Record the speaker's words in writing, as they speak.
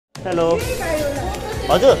Hello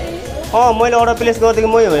हजुर मैले order place गरेको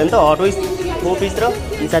मै हो नि त हट विस 4 पिस र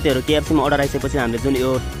साथीहरु केएफसीमा अर्डर आइसकेपछि हामीले जुन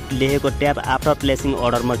यो लेखेको ट्याब आफ्टर प्लेसिङ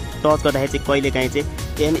अर्डरमा टच गर्दाखेरि चाहिँ कहिलेकाहीँ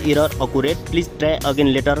चाहिँ an error अकुरेट please try again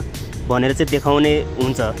later भनेर चाहिँ देखाउने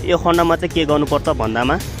हुन्छ। यो खण्डमा चाहिँ के गर्नुपर्छ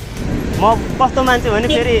भन्दामा म कस्तो मान्छे हो नि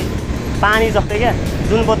फेरि पानी जस्तै क्या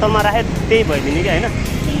जुन बोतलमा राखे त्यही भइदिने क्या हैन।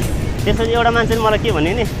 त्यसपछि एउटा मान्छेले मलाई के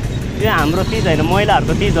भने नि यो हाम्रो चिज हैन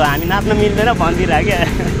महिलाहरुको चिज हो हामी नाच्न मिल्दैन भनिदिरा क्या।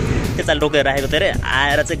 त्यसैले रोकेर राखेको थियो अरे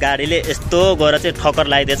आएर चाहिँ गाडीले यस्तो गरेर चाहिँ ठक्कर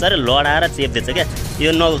लगाइदिएछ अरे लडाएर चेप्दिएछ क्या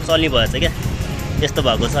यो नचल्ने भएछ क्या यस्तो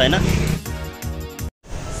भएको छ हैन।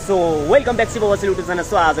 सो वेलकम ब्याक शिव बसेल युट्युब च्यानल।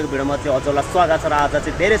 सो आजको भिडियोमा चाहिँ हजुरलाई स्वागत छ र आज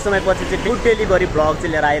चाहिँ धेरै समयपछि चाहिँ फुड डेलिभरी ब्लग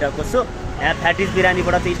चाहिँ लिएर आइरहेको छु। यहाँ फ्याटिस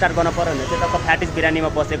बिरयानीबाट चाहिँ स्टार्ट गर्न पर्यो भने चाहिँ टक्क फ्याटिस बिरयानीमा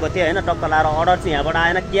बसेको थियो हैन। टक्क लाएर अर्डर चाहिँ यहाँबाट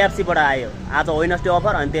आएन केएफसीबाट आयो। आज वेडनेसडे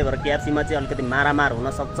अफर अनि त्यही भएर केएफसीमा चाहिँ अलिकति मारामार हुन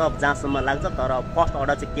सक्छ जहाँसम्म लाग्छ। तर फर्स्ट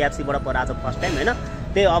अर्डर चाहिँ केएफसीबाट पर्यो आज फर्स्ट टाइम हैन।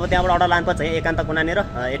 त्यही अब त्यहाँबाट अर्डर लानुपर्छ एकान्त कुनानिर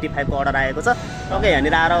 85 को अर्डर आएको छ। टक्कै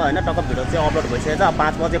यहाँनिर आएर हैन टक्क भिडियो चाहिँ अपलोड भइसकेको छ।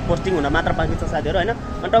 5 बजे पोस्टिङ हुन मात्र बाँकी छ साथीहरु हैन।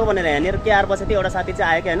 अनि टक्क भनेर यहाँनिर के आएर बसेको थियो एउटा साथी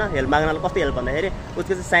चाहिँ आयो क्या हैन हेल्प माग्नलाई। कस्तो हेल्प भन्दाखेरि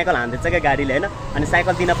उसको चाहिँ साइकल हान्दैछ क्या गाडीले हैन। अनि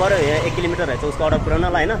साइकल दिन पर्यो 1 किलोमिटर रहेछ उसको अर्डर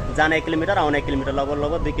पुर्याउनलाई हैन। जान 1 किलोमिटर आउन 1 किलोमिटर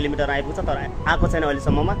लगभग 2 किलोमिटर आइपुग्छ तर आएको छैन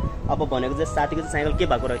अहिलेसम्ममा। अब भनेको चाहिँ साथीको चाहिँ साइकल के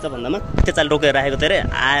भएको रहेछ भन्दामा त्यसैले रोकेर राखेको थियो अरे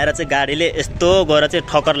आएर चाहिँ गाडीले यस्तो गरेर चाहिँ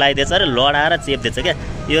ठक्कर लगाइदिएछ अरे लडाएर चेप्दिएछ क्या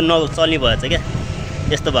यो नचल्ने भएछ क्या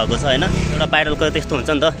यस्तो भएको छ हैन। एउटा पाइडलको त्यस्तो हुन्छ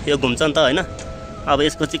नि त यो घुम्छ नि त हैन। अब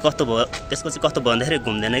यसको चाहिँ कस्तो भयो त्यसको चाहिँ कस्तो भन्दाखेरि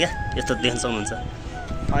घुम्दैन क्या यस्तो देख्न सक्नुहुन्छ।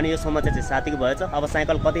 अनि यो समस्या चाहिँ साथीको भएछ। अब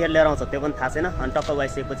साइकल कतिखेर लिएर आउँछ त्यो पनि थाहा छैन। अनि टक्क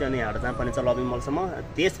गइसकेपछि अनि यहाँबाट जानुपर्ने छ लबिङ मलसम्म।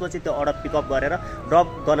 त्यसपछि त्यो अर्डर पिकअप गरेर ड्रप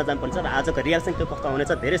गर्न जानुपर्छ। र आजको रियाक्सन के कस्तो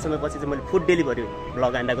आउनेछ धेरै समयपछि चाहिँ मैले फुड डेलिभरी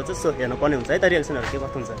ब्लग आइरहेको छु। सो हेर्नुपर्ने हुन्छ है त रियाक्सनहरू के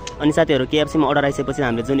कस्तो हुन्छ। अनि साथीहरु केएफसीमा अर्डर आइसकेपछि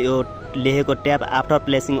हामीले जुन यो लेखेको ट्याब आफ्टर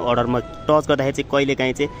प्लेसिङ अर्डरमा टच गर्दाखेरि चाहिँ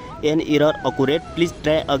कहिलेकाहीँ चाहिँ an error अकुरेट please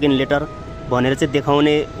try again later भनेर चाहिँ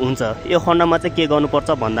देखाउने हुन्छ। यो खण्डमा चाहिँ के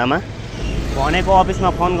गर्नुपर्छ भन्दामा भनेको अफिसमा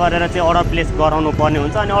फोन गरेर चाहिँ अर्डर प्लेस गराउनु पर्ने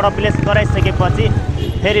हुन्छ। अनि अर्डर प्लेस गराइसकेपछि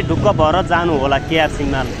फेरि ढुक्क भएर जानु होला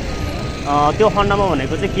केएफसीमा। त्यो खण्डमा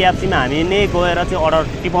भनेको चाहिँ केएफसीमा हामी नै गएर चाहिँ अर्डर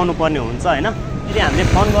टिपाउनु पर्ने हुन्छ हैन। यदि हामीले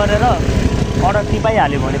फोन गरेर अर्डर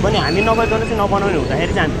टिपाइहाल्यो भने पनि हामी नगइकन चाहिँ नबनाउने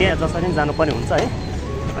हुँदाखेरि चाहिँ हामी त्यहाँ जसरी पनि जानुपर्ने हुन्छ है।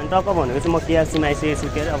 अनि टक्क भनेको चाहिँ म केएफसीमा आइसकेको छु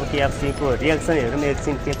के अरे। अब केएफसीको रिएक्सन हेरौँ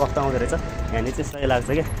एकछिन के कस्तो आउँदो रहेछ। यहाँनिर चाहिँ सही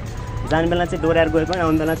लाग्छ क्या जाने बेला चाहिँ डोर्याएर गए पनि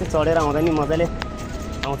आउने बेला चाहिँ चढेर आउँदा नि मजाले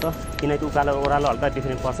आउँछ किनकि उकालो ओह्रालो हल्का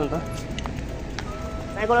डिफ्रेन्ट पर्छ नि त।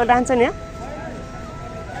 साइकल डान्स नि यहाँ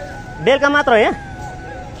बेलुका मात्र यहाँ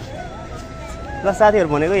ल साथीहरू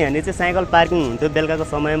भनेको यहाँनिर चाहिँ साइकल पार्किङ हुन्थ्यो बेलुकाको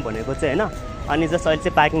समयमा भनेको चाहिँ होइन। अनि जस्ट अहिले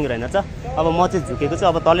चाहिँ पार्किङ रहेनछ। अब म चाहिँ झुकेको छु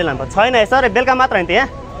अब तलै लानु छैन सर बेलुका मात्र होइन त यहाँ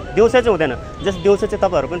दिउँसो चाहिँ हुँदैन। जस्ट दिउँसो चाहिँ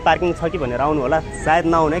तपाईँहरू पनि पार्किङ छ कि भनेर आउनु होला सायद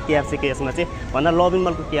नआउने केएफसीको यसमा चाहिँ भन्दा लबिङ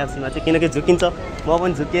मलको केएफसीमा चाहिँ किनकि झुकिन्छ म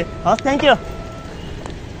पनि झुकेँ। हस् थ्याङ्क यू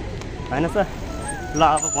होइन सर ल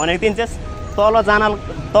अब भनेको दिन चाहिँ तल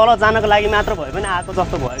जानको लागि मात्र भयो भने आएको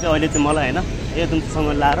जस्तो भयो क्या अहिले चाहिँ मलाई होइन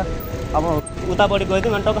एकदमसँग लाएर अब उतापट्टि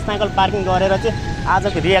गइदिउँ अनि टक्क साइकल पार्किङ गरेर चाहिँ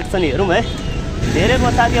आजको रियाक्सन हेरौँ है। धेरै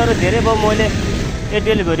भयो साथीहरू धेरै भयो मैले यो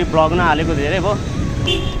डेलिभरी ब्लग नहालेको धेरै भयो।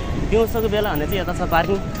 दिउँसोको बेला भने चाहिँ यता छ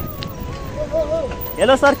पार्किङ।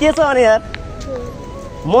 हेलो सर के छ अनि यार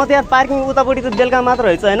म त्यहाँ पार्किङ उतापट्टि त बेलुका मात्र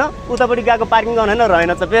रहेछ होइन उतापट्टि गएको पार्किङ गर्नु होइन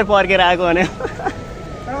रहेन छ फेरि फर्केर आएको भने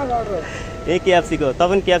ए केएफसीको तपाईँ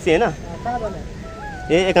पनि केएफसी होइन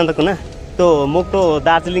ए एकान्त कुना त्यो मोक्टो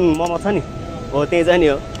दार्जिलिङ मोमो छ नि हो त्यही चाहिँ नि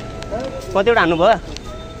हो। कतिवटा हान्नुभयो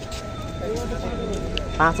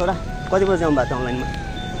 5वटा कति बजी आउनु भएको छ अनलाइनमा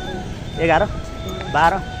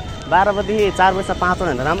 11 12 बजी 4 बजी 5वटा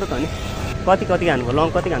भन्दा राम्रो त हो नि। कति हान्नुभयो लङ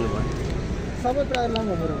कति हान्नुभयो सबै प्राय लङ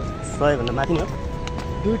हो 100 भन्दा माथि हो।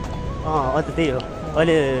 अझ त्यही हो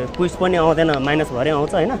अहिले क्विज पनि आउँदैन माइनस भरे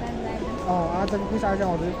आउँछ होइन। आजको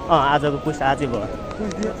क्विज आजै भयो।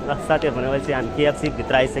 साथीहरू भनेपछि हामी केएफसी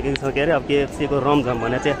भित्र आइसकेको छौँ के अरे। अब केएफसीको रमझम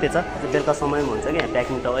भने चाहिँ यस्तै छ बेलुका समयमा हुन्छ कि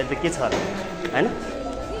प्याकिङ त अहिले के छ होइन।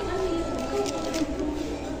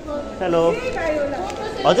 हेलो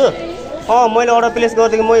हजुर मैले अर्डर प्लेस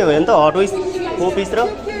गरिदिएको मै हो नि त हट विस 4 पिस र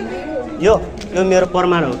यो मेरो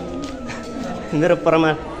प्रमाण हो मेरो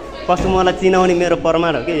प्रमाण कस्टमरलाई चिनाउने मेरो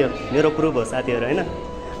प्रमाण हो कि यो मेरो प्रुफ हो साथीहरू होइन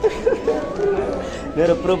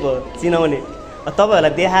मेरो प्रुफ हो चिनाउने।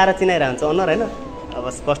 तपाईँहरूलाई देखाएर चिनाइरहन्छ अनुहार होइन। अब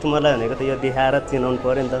कस्टमरलाई भनेको त यो देखाएर चिनाउनु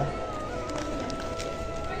पऱ्यो नि त।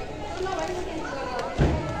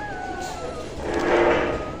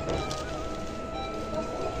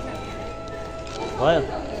 भयो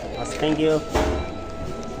हस् थ्याङ्क यू।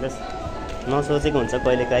 बस नसोचेको हुन्छ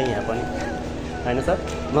कहिलेकाहीँ यहाँ पनि होइन सर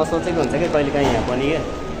नसोचेको हुन्छ कि कहिलेकाहीँ यहाँ पनि क्या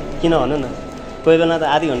किन भन्नु न कोही बेला त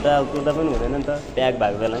आधी घन्टा कुर्दा पनि हुँदैन नि त प्याक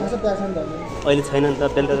भएको बेला अहिले छैन नि त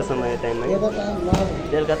बेलुकाको समय टाइममा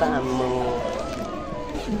बेलुका त आम्मा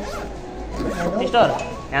सिस्टर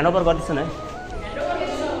ह्यान्डओभर गर्दैछन् है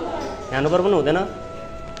ह्यान्डओभर पनि हुँदैन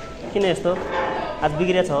किन यस्तो आज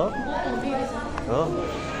बिग्रिया छ हो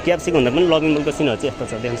क्याप्सिक भन्दा पनि लभिङ बुलको सिनहरू चाहिँ यस्तो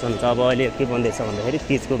छ देख्न सक्नुहुन्छ अब अहिले के बन्दैछ भन्दाखेरि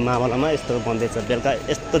तिजको मामलामा यस्तो बन्दैछ बेलुका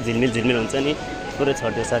यस्तो झिलमिल हुन्छ नि पुरै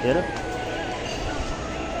छड्यो साथीहरू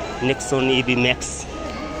नेक्सोन इबी म्याक्स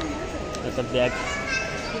यता ब्याग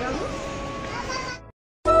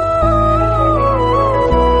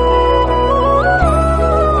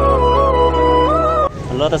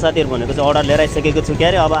ल त साथीहरू भनेको चाहिँ अर्डर लिएर आइसकेको छु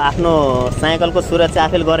क्यारे अब आफ्नो साइकलको सुरक्षा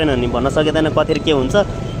आफैले गरेन नि भन्न सकिँदैन कतिर के हुन्छ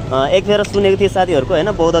एक फेर सुनेको थिएँ साथीहरूको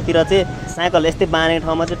होइन बौद्धतिर चाहिँ साइकल यस्तै बाँधेको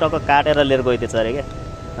ठाउँमा चाहिँ टक्क काटेर लिएर गइदिएछ अरे क्या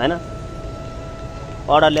होइन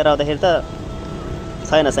अर्डर लिएर आउँदाखेरि त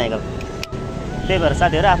छैन साइकल त्यही भएर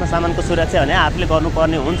साथीहरू आफ्नो सामानको सुरक्षा भने आफूले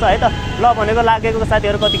गर्नुपर्ने हुन्छ है त ल भनेको लागेको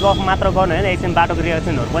साथीहरू कति गफ मात्र गर्नु होइन एकछिन बाटोको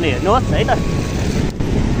रिएक्सनहरू पनि हेर्नुहोस् है त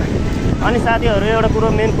अनि साथीहरू एउटा कुरो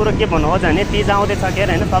मेन कुरो के भन्नु हो भने तिज आउँदैछ के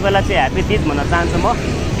अरे होइन सबैलाई चाहिँ ह्याप्पी तिज भन्न चाहन्छु म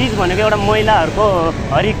तिज भनेको एउटा महिलाहरूको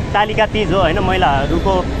हरितालिका तिज हो होइन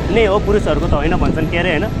महिलाहरूको नै हो पुरुषहरूको त होइन भन्छन् के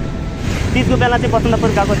अरे होइन तिजको बेला चाहिँ बसन्तपुर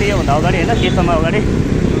गएको थियो योभन्दा अगाडि होइन केही समय अगाडि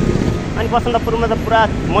अनि बसन्तपुरमा त पुरा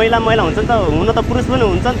महिला हुन्छ नि त हुन त पुरुष पनि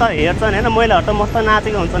हुन्छ नि त हेर्छन् होइन महिलाहरू त मस्त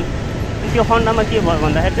नाचेको हुन्छन् त्यो खण्डमा के भयो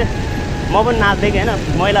भन्दाखेरि चाहिँ म पनि नाच्दै होइन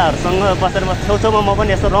महिलाहरूसँग बसेर छेउछेउमा म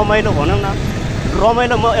पनि यस्तो रमाइलो भनौँ न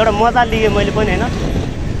रमाइलो एउटा मजा लिएँ मैले पनि होइन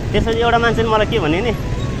त्यसपछि एउटा मान्छेले मलाई के भने नि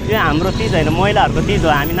यो हाम्रो तिज होइन महिलाहरूको तिज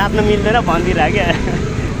हो हामी नाच्न मिल्दैन भनिदिइरहेको क्या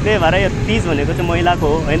त्यही भएर यो तिज भनेको चाहिँ महिलाको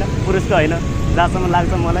हो होइन पुरुषको होइन जहाँसम्म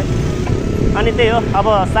लाग्छ मलाई अनि त्यही हो अब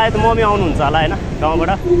सायद मम्मी आउनुहुन्छ होला होइन गाउँबाट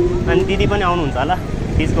अनि दिदी पनि आउनुहुन्छ होला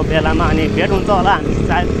तिजको बेलामा अनि भेट हुन्छ होला हामी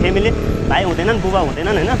सायद फेमिली भाइ हुँदैनन् बुबा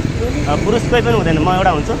हुँदैनन् होइन पुरुष कोही पनि हुँदैन म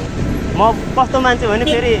एउटा हुन्छु म कस्तो मान्छे भने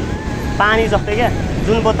फेरि पानी जस्तै क्या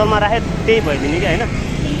जुन बोतलमा राखेँ त्यही भइदिने क्या होइन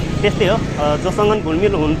त्यस्तै हो जोसँग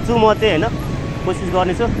घुलमिल हुन्छु म चाहिँ होइन कोसिस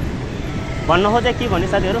गर्नेछु भन्न खोजेँ के भने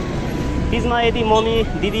साथीहरू तिजमा यदि मम्मी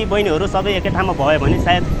दिदी बहिनीहरू सबै एकै ठाउँमा भयो भने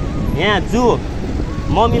सायद यहाँ जू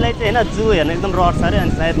मम्मीलाई चाहिँ होइन जू हेर्न एकदम रहर छ अरे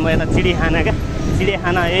अनि सायद म यता चिडियाखाना क्या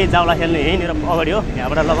चिडियाखाना यही जाउला खेल्ने यहीँनिर अगाडि हो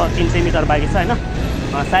यहाँबाट लगभग 300 मिटर बाँकी छ होइन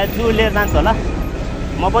सायद जू लिएर जान्छु होला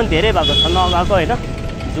म पनि धेरै भएको छ नगएको होइन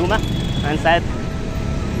जूमा अनि सायद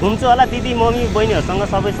घुम्छु होला दिदी मम्मी बहिनीहरूसँग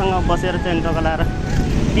सबैसँग बसेर चाहिँ टक्का लाएर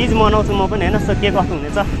तिज मनाउँछु म पनि होइन सो के कस्तो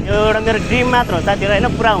हुनेछ यो एउटा मेरो ड्रिम मात्र हो साथीहरू होइन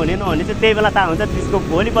पुरा हुने नहुने चाहिँ त्यही बेला थाहा हुन्छ त्यसको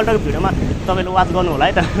भोलिपल्टको भिडियोमा तपाईँले वाच गर्नु होला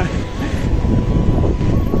है त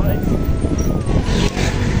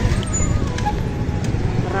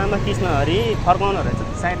रामा कृष्ण हरि फर्काउनु रहेछ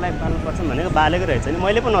साइड लाइट बाल्नुपर्छ भनेको बालेको रहेछ नि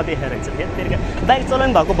मैले पनि नदेखेको रहेछ फेरि बाइक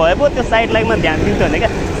चलाउनु भएको भए पो त्यो साइड लाइटमा ध्यान दिन्छ भने क्या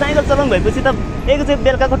साइकल चलाउनु भएपछि त एकचोटि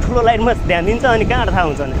बेलुकाको ठुलो लाइटमा ध्यान दिन्छ अनि कहाँ थाहा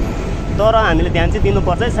हुन्छ नि तर हामीले ध्यान चाहिँ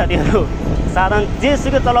दिनुपर्छ है साथीहरू साधन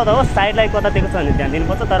जेसुकै चलाउँदा हो साइड लाइट कता दिएको छ भने ध्यान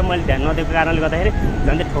दिनुपर्छ तर मैले ध्यान नदिएको कारणले गर्दाखेरि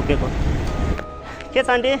झन्डै ठोकेको के छ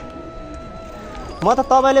आन्टी म त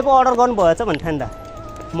तपाईँले पो अर्डर गर्नु भएछ भने ठान्दा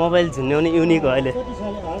मोबाइल झुन्ड्याउने युनिक हो अहिले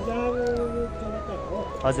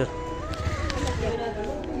हजुर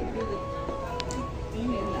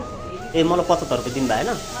ए मलाई 75 रुपियाँ दिनु भएन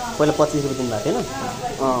पहिला 25 रुपियाँ दिनु भएको थिएन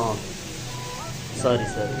सरी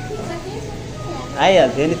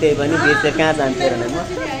आइहाल्थ्यो नि त्यही पनि बेचेर कहाँ जान्थ्यो र म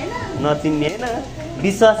नचिन्ने होइन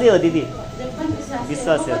विश्वासै हो दिदी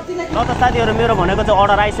विश्वास हो ल त साथीहरू मेरो भनेको चाहिँ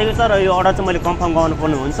अर्डर आइसकेको छ र यो अर्डर चाहिँ मैले कन्फर्म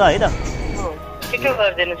गर्नुपर्ने हुन्छ है त छिटो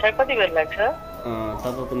गरिदिनु सर कति बेर लाग्छ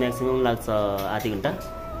तपाईँको म्याक्सिमम लाग्छ आधी घन्टा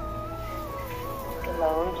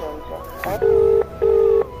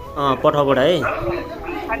पठाउबाट है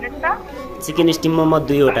चिकन स्टिम मोमो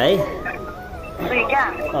 2वटा है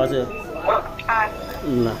हजुर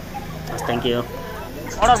ल हस् थ्याङ्क यू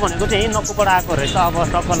अर्डर भनेको चाहिँ नक्कुबाट आएको रहेछ अब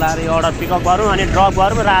टक्क लाएर यो अर्डर पिकअप गरौँ अनि ड्रप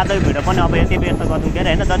गरौँ र आजको भिडियो पनि अब यति व्यस्त गरौँ के अरे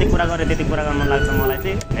होइन जति कुरा गरेँ त्यति कुरा गर्न मन लाग्छ मलाई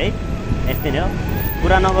चाहिँ है यस्तै नै हो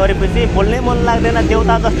कुरा नगरेपछि बोल्नै मन लाग्दैन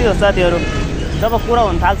देउता जस्तै हो साथीहरू जब कुरा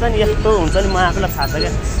हुन थाल्छ नि यस्तो हुन्छ नि म आफूलाई थाहा छ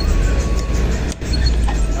क्या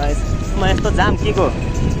म यस्तो जाम के को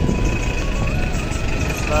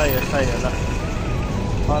सही हो ल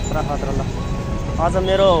खतरा ल अझ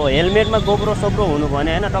मेरो हेलमेटमा गोब्रो सोब्रो हुनु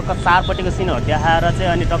भने होइन टक्क चारपट्टिको सिनहरू देखाएर चाहिँ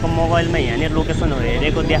अनि टक्क मोबाइलमा यहाँनिर लोकेसनहरू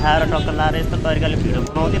हेरेको देखाएर टक्क लाएर यस्तो तरिकाले भिडियो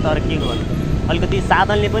बनाउँथेँ तर के गर्नु अलिकति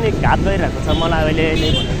साधनले पनि घात गरिरहेको छ मलाई अहिले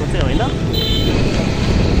भनेको चाहिँ होइन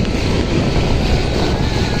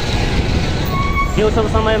दिउँसोको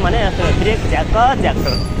समय भने यस्तो ब्रेक झ्याक्क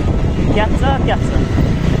क्याप्छ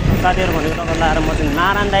साथीहरू भनेको टक्क लाएर म चाहिँ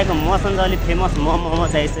नारायण दाईको मसँग अलिक फेमस मोमो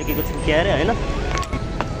चाहिसकेको छु के अरे होइन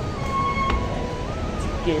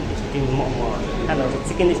चिकन स्टिम मोमो खानु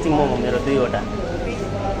चिकन स्टिम मोमो मेरो 2वटा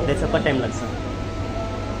त्यसो कति टाइम लाग्छ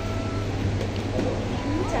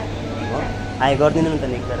हाई गरिदिनु नि त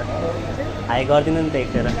एकखेर हाई गरिदिनु नि त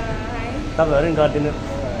एकखेर तपाईँहरू नि गरिदिनु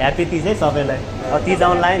ह्याप्पी तिज है सबैलाई अब तिज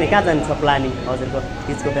आउनु लाग्यो नि कहाँ जान्छ प्लानिङ हजुरको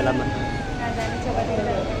तिजको बेलामा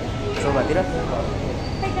शोभातिर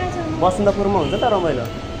बसन्तपुरमा हुन्छ त रमाइलो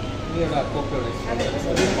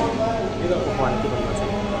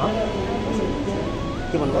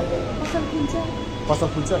के भन्नुभयो पसल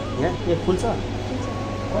फुल्छ यहाँ ए फुल्छ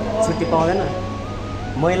छुट्टी पाउँदैन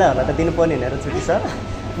महिलाहरूलाई त दिनुपर्ने भनेर छुट्टी सर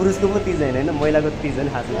पुरुषको पो तिज होइन महिलाको तिज हो नि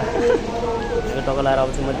खासमा टक्क लाएर अब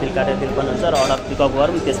चाहिँ मैले बिल काटेर दिनुपर्ने हुन्छ र अर्डर पिकअप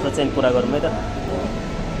गरौँ त्यसपछि चाहिँ पुरा गरौँ है त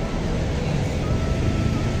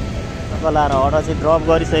टक्क लाएर अर्डर चाहिँ ड्रप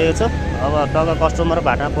गरिसकेको छु अब टक्क कस्टमर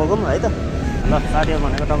भाटामा पुगौँ है त ल साथीहरू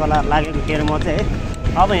भनेको टक्क लाएर लागेको के अरे म चाहिँ है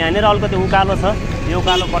अब यहाँनिर अलिकति उकालो छ यो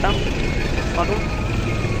उकालो कटाम भन्छ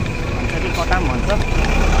कि कटाम भन्छ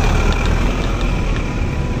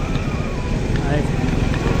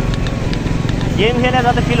गेम खेले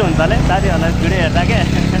जति फिल हुन्छ होला साथीहरूलाई भिडियो हेर्दा क्या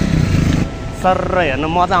सर हेर्नु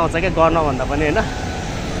मजा आउँछ क्या गर्नभन्दा पनि होइन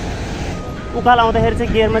उकालो आउँदाखेरि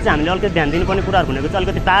चाहिँ गियरमा चाहिँ हामीले अलिकति ध्यान दिनुपर्ने कुराहरू भनेको चाहिँ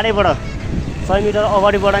अलिकति टाढैबाट 100 मिटर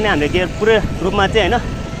अगाडिबाट नै हामीले गियर पुरै रूपमा चाहिँ होइन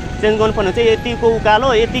चेन्ज गर्नुपर्ने हुन्छ यतिको उकालो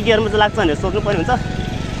यति गियरमा चाहिँ लाग्छ भनेर सोच्नुपर्ने हुन्छ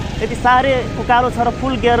यति साह्रै उकालो छ र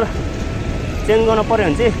फुल गियर चेन्ज गर्नु पऱ्यो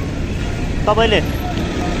भने चाहिँ तपाईँले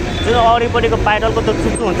जुन अगाडिपट्टिको पाइडलको त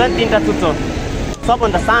चुच्चो हुन्छ नि 3टा चुच्चो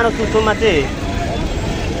सबभन्दा सानो चुच्चोमा चाहिँ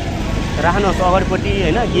राख्नुहोस् अगाडिपट्टि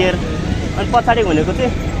होइन गियर अनि पछाडि भनेको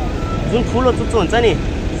चाहिँ जुन ठुलो चुच्चो हुन्छ नि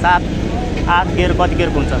 7-8 गियर कति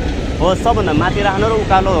गियरको हुन्छ हो सबभन्दा माथि राख्नु र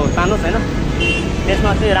उकालो तान्नुहोस् होइन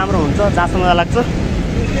त्यसमा चाहिँ राम्रो हुन्छ जहाँसम्म लाग्छ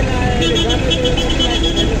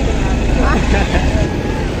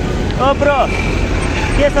ओ ब्रो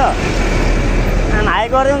के छ हाई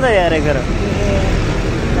गरिदिउँ त यार एकखेर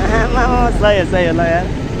सही हो ल यार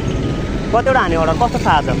कतिवटा हाने अर्डर कस्तो छ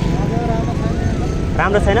आज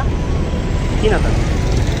राम्रो छैन किन त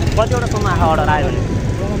कतिवटासम्म अर्डर आयो भने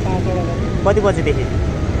कति बजीदेखि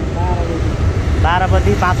 12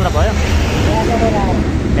 बजी 5वटा भयो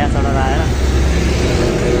 5 अर्डर आएर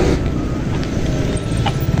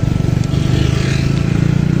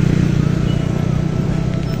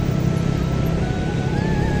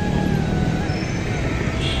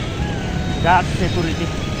गार्ड सेक्युरिटी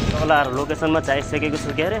तलहरू लोकेसनमा चाहिँ आइसकेको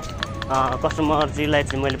छु के अरे कस्टमरजीलाई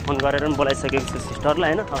चाहिँ मैले फोन गरेर पनि बोलाइसकेको छु सिस्टरलाई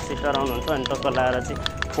होइन सिस्टर आउनुहुन्छ अनि टक्क लगाएर चाहिँ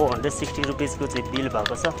 460 रुपिसको चाहिँ बिल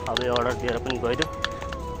भएको छ अब यो अर्डर दिएर पनि गइदियो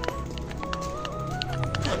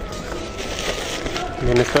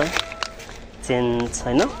हेर्नुहोस् त चेन्ज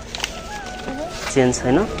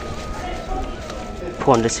छैन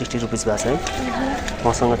 460 रुपिस भएको छ है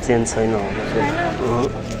मसँग चेन्ज छैन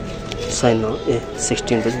ए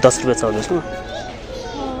 16 रुपिस 10 रुपियाँ छ भन्नुहोस् न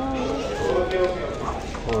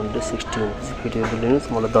 460 भिडियो लिनुहोस्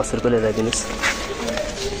मलाई 10 रुपियाँ ल्याइदिनुहोस्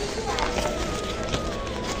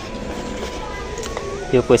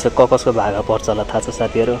यो पैसा कसको भागमा पर्छ होला थाहा छ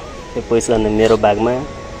साथीहरू यो पैसा मेरो भागमा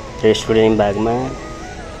रेस्टुरेन्ट भागमा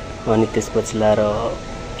अनि त्यसपछि लाएर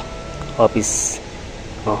अफिस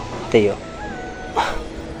त्यही हो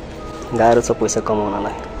गाह्रो छ पैसा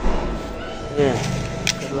कमाउनलाई ए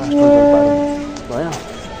भयो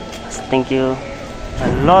थ्याङ्क यू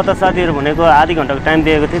ल त साथीहरू भनेको आधी घन्टाको टाइम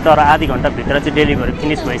दिएको थिएँ तर आधी घन्टाभित्र चाहिँ डेलिभरी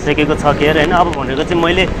फिनिस भइसकेको छ के अरे होइन अब भनेको चाहिँ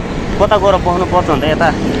मैले कता गएर बस्नुपर्छ भन्दा यता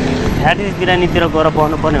ह्याटिस बिरानीतिर गएर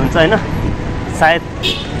बस्नुपर्ने हुन्छ होइन सायद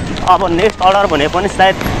अब नेक्स्ट अर्डर भने पनि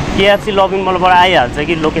सायद केएफसी लभिङ मलबाट आइहाल्छ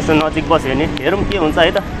कि लोकेसन नजिक बस्यो भने हेरौँ के हुन्छ है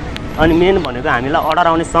त अनि मेन भनेको हामीलाई अर्डर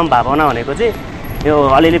आउने सम्भावना भनेको चाहिँ यो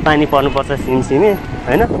अलिअलि पानी पर्नुपर्छ सिमसिमे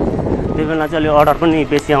होइन त्यो बेला चाहिँ अलि अर्डर पनि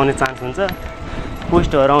बेसी आउने चान्स हुन्छ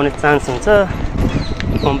पोस्टहरू आउने चान्स हुन्छ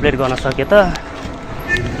कम्प्लिट गर्न सके त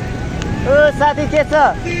ओ साथी के छ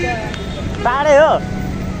टाढै हो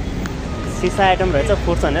सिसा आइटम रहेछ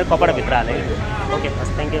फुट्छ भनेर कपडाभित्र हालेँ ओके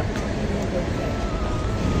हस् थ्याङ्क यू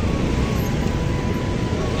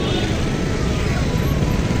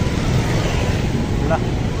ल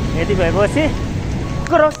यति भएपछि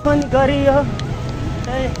क्रस पनि गरियो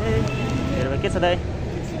के छ दाइ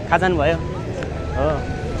खाजान भयो हो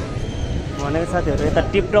भनेको साथीहरू यता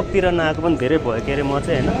टिकटकतिर नआएको पनि धेरै भयो के अरे म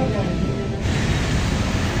चाहिँ होइन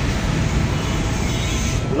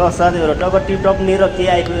ल साथीहरू टक्क टिकटकनिर के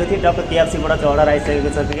आइपुगेको थियो टक्क केएफसीबाट चाहिँ अर्डर आइसकेको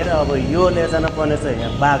छ के अरे अब यो लिएर जान पर्ने चाहिँ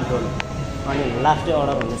यहाँ बागडोल अनि लास्टै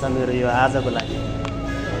अर्डर हुनेछ मेरो यो आजको लागि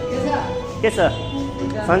के छ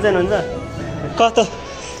सन्चै हुन्छ कस्तो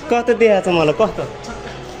देखाएको छ मलाई कस्तो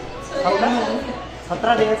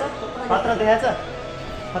खतरा देखाएको छ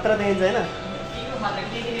खतरा देखिन्छ होइन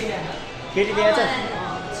केटी देखाएको छ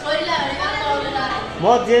म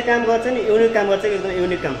जे काम गर्छु नि युनिक काम गर्छु एकदम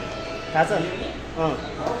युनिक काम थाहा छ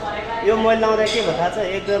यो मैले लाउँदा के भयो थाहा छ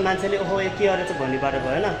एक मान्छेले ओहो यो के गरेछ भन्ने बाटो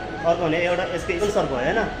भयो होइन अर्को भने एउटा यसको इन्सर भयो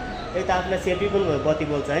होइन एक त आफूलाई सेफ्टी पनि भयो बत्ती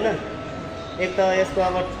बोल्छ होइन एक त यसको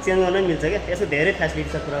अब चेन्ज गर्न पनि मिल्छ क्या यसको धेरै फेसिलिटी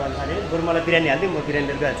छ कुरा गर्नु थाल्यो बरु मलाई बिरयानी हालिदिउँ म बिरयानी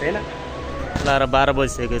लिएर गएको छु होइन लाएर 12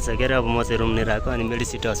 बजिसकेको छ के अरे अब म चाहिँ रुम लिएर आएको अनि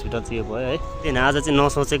मेडिसिटी हस्पिटल चाहिँ यो भयो है त्यही आज चाहिँ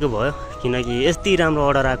नसोचेको भयो किनकि यति राम्रो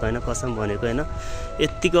अर्डर आएको होइन कसम भनेको होइन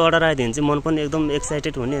यतिको अर्डर आइदियो भने चाहिँ मन पनि एकदम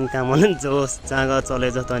एक्साइटेड हुने अनि काम गर्नु जोस चाँगा चले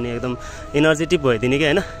जस्तो अनि एकदम इनर्जेटिक भइदिने कि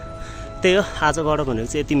होइन त्यही हो आजको अर्डर भनेको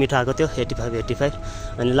चाहिँ यति मिठो आएको थियो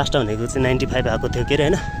 85 अनि लास्ट भनेको चाहिँ 95 आएको थियो के अरे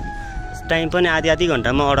होइन टाइम पनि आधी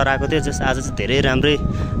घन्टामा अर्डर आएको थियो जस आज चाहिँ धेरै राम्रै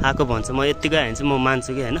आएको भन्छ म यतिको आयो भने चाहिँ म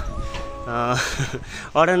मान्छु कि होइन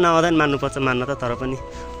अर्डर नआउँदा पनि मान्नुपर्छ मान्न त तर पनि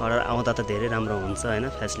अर्डर आउँदा त धेरै राम्रो हुन्छ होइन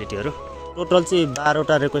फेसिलिटीहरू टोटल चाहिँ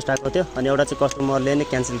 12वटा रिक्वेस्ट आएको थियो अनि एउटा चाहिँ कस्टमरले नै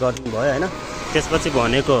क्यान्सल गरिदिनु भयो होइन त्यसपछि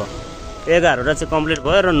भनेको 11वटा चाहिँ कम्प्लिट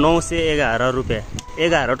भयो र 911 रुपियाँ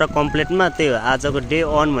 11वटा कम्प्लिटमा त्यो आजको डे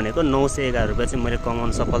अन भनेको 911 रुपियाँ चाहिँ मैले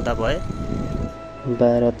कमाउन सफलता भएँ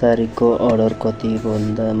 12 तारिकको अर्डर कति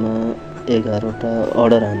भन्दामा 11वटा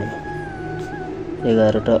अर्डर हाने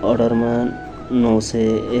 11वटा अर्डरमा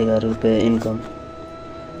 911 रुपियाँ इन्कम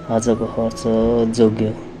आजको खर्च जोग्य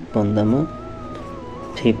भन्दामा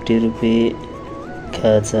 50 रुपियाँ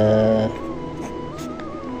खाजा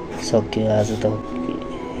सक्यो आज त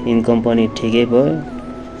इन्कम पनि ठिकै भयो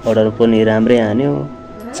अर्डर पनि राम्रै हान्यो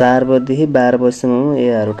 4 बजेदेखि 12 बजीसम्म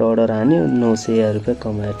 11वटा अर्डर हान्यो 911 रुपियाँ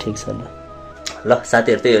कमायो ठिक छ ल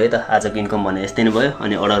साथीहरू त्यही हो है त आजको इन्कम भने यस्तै नै भयो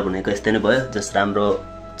अनि अर्डर भनेको यस्तै नै भयो जस राम्रो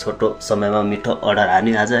छोटो समयमा मिठो अर्डर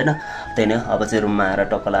हान्यो आज होइन त्यही नै अब चाहिँ रुममा आएर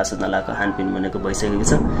टक्क लासो नलाएको खानपिन भनेको भइसकेको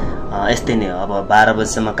छ यस्तै नै अब 12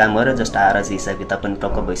 बजीसम्म काम गरेर जस्ट आएर चाहिँ हिसाब किताब पनि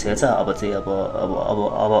टक्क भइसकेको छ अब चाहिँ अब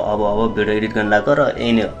भिडियो एडिट गर्न लाग्यो र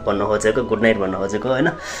यही नै भन्न खोजेको गुड नाइट भन्न खोजेको होइन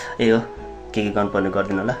यही हो के गर्नुपर्ने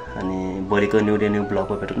गरिदिनु होला अनि भोलिको न्यू डे न्यू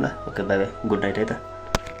ब्लगमा भेटौँ ल okay by by good night है त